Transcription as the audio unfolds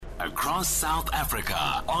across South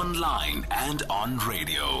Africa, online and on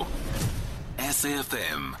radio.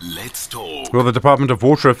 SAFM, let's talk. Well, the Department of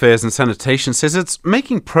Water Affairs and Sanitation says it's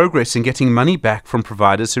making progress in getting money back from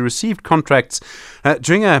providers who received contracts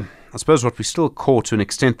during I suppose what we still call to an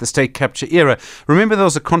extent the state capture era. Remember, there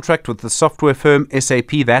was a contract with the software firm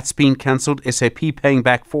SAP that's been cancelled. SAP paying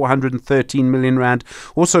back 413 million rand.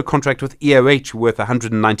 Also a contract with EOH worth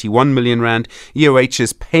 191 million rand. EOH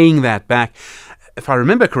is paying that back. If I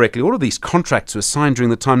remember correctly, all of these contracts were signed during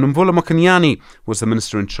the time Nomvula Mokonyane was the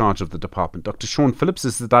minister in charge of the department. Dr. Phillips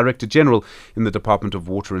is the Director General in the Department of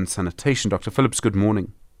Water and Sanitation. Dr. Phillips, good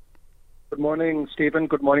morning. Good morning, Stephen.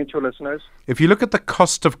 Good morning to your listeners. If you look at the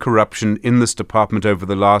cost of corruption in this department over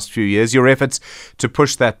the last few years, your efforts to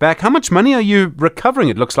push that back, how much money are you recovering?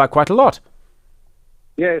 It looks like quite a lot.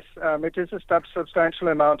 Yes, it is a substantial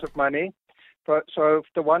amount of money. So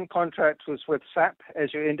the one contract was with SAP,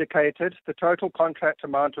 as you indicated. The total contract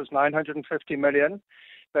amount was 950 million.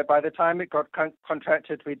 But by the time it got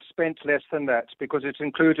contracted, we'd spent less than that because it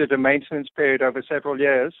included a maintenance period over several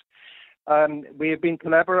years. We have been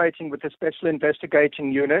collaborating with the Special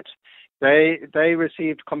Investigating Unit. They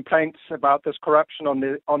received complaints about this corruption on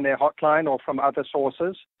their hotline or from other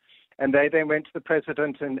sources, and they then went to the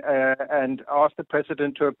President and asked the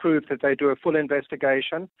President to approve that they do a full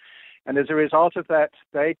investigation. And as a result of that,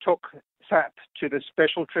 they took SAP to the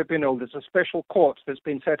special tribunal. There's a special court that's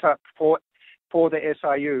been set up for the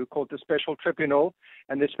SIU called the Special Tribunal,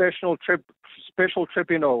 and the Special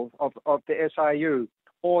Tribunal of the SIU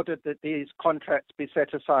ordered that these contracts be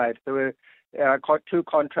set aside. There were two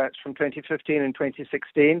contracts from 2015 and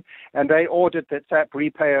 2016, and they ordered that SAP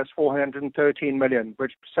repay us 413 million,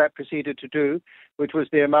 which SAP proceeded to do, which was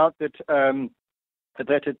the amount that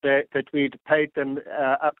we'd paid them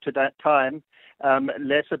up to that time,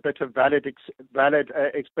 less a bit of valid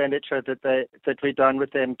expenditure that we'd done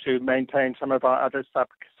with them to maintain some of our other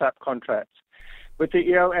SAP contracts. With the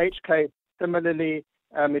EOH case, similarly,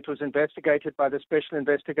 it was investigated by the Special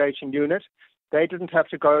Investigation Unit. They didn't have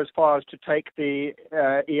to go as far as to take the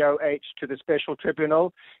EOH to the Special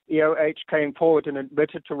Tribunal. EOH came forward and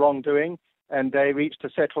admitted to wrongdoing, and they reached a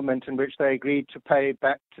settlement in which they agreed to pay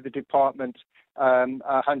back to the department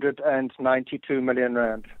 192 million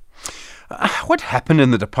rand. What happened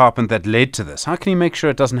in the department that led to this? How can you make sure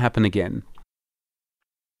it doesn't happen again?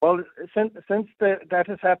 Well, since that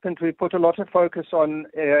has happened, we put a lot of focus on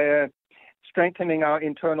strengthening our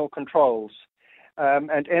internal controls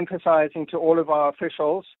and emphasizing to all of our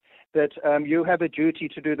officials that you have a duty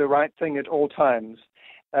to do the right thing at all times.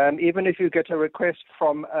 Even if you get a request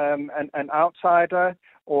from an outsider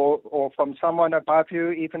or from someone above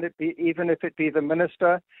you, even if it be the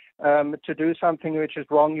minister, to do something which is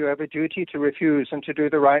wrong, you have a duty to refuse and to do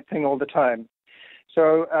the right thing all the time.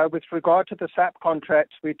 So with regard to the SAP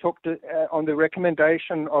contract, we took, on the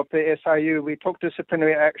recommendation of the SIU, we took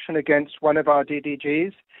disciplinary action against one of our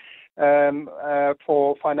DDGs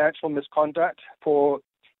for financial misconduct, for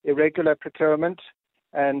irregular procurement,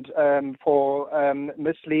 and for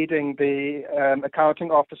misleading the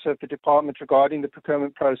accounting officer of the department regarding the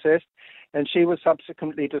procurement process, and she was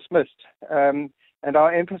subsequently dismissed. And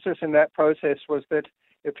our emphasis in that process was that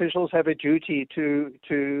officials have a duty to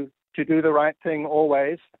do the right thing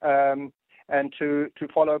always, and to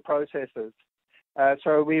follow processes.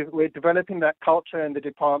 So we're developing that culture in the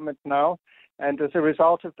department now, and as a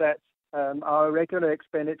result of that, our regular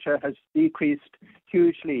expenditure has decreased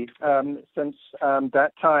hugely since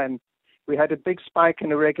that time. We had a big spike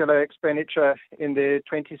in irregular expenditure in the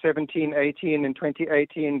 2017-18 and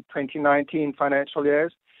 2018-2019 financial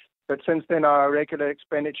years, but since then our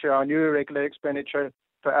new irregular expenditure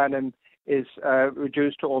per annum is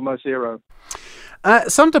reduced to almost zero.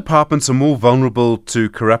 Some departments are more vulnerable to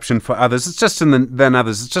corruption than others. It's just in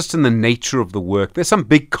the nature of the work. There's some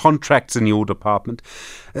big contracts in your department.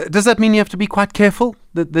 Does that mean you have to be quite careful?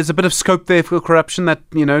 That there's a bit of scope there for corruption that,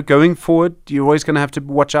 going forward, you're always going to have to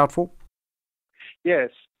watch out for?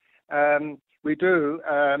 Yes. We do.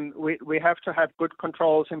 We have to have good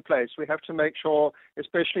controls in place. We have to make sure,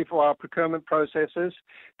 especially for our procurement processes,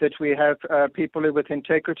 that we have people with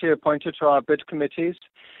integrity appointed to our bid committees.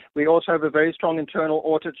 We also have a very strong internal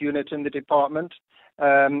audit unit in the department,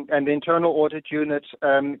 and the internal audit unit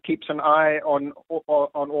keeps an eye on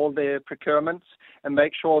all their procurements and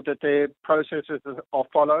make sure that their processes are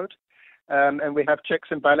followed. And we have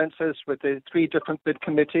checks and balances with the 3 different bid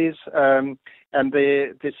committees, and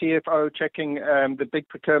the CFO checking the big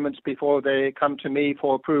procurements before they come to me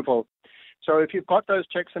for approval. So if you've got those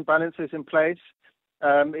checks and balances in place,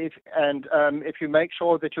 If you make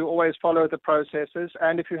sure that you always follow the processes,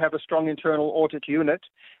 and if you have a strong internal audit unit,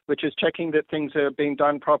 which is checking that things are being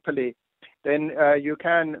done properly, then you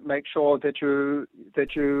can make sure that you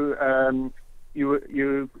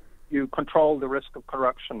control the risk of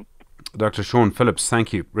corruption. Dr. Sean Phillips,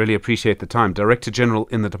 thank you. Really appreciate the time. Director General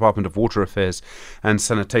in the Department of Water Affairs and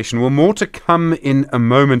Sanitation. Well, more to come in a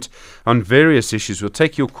moment on various issues. We'll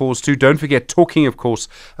take your calls too. Don't forget, talking, of course,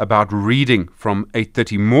 about reading from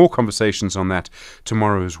 8:30. More conversations on that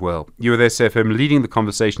tomorrow as well. You with SFM leading the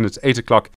conversation. It's 8 o'clock.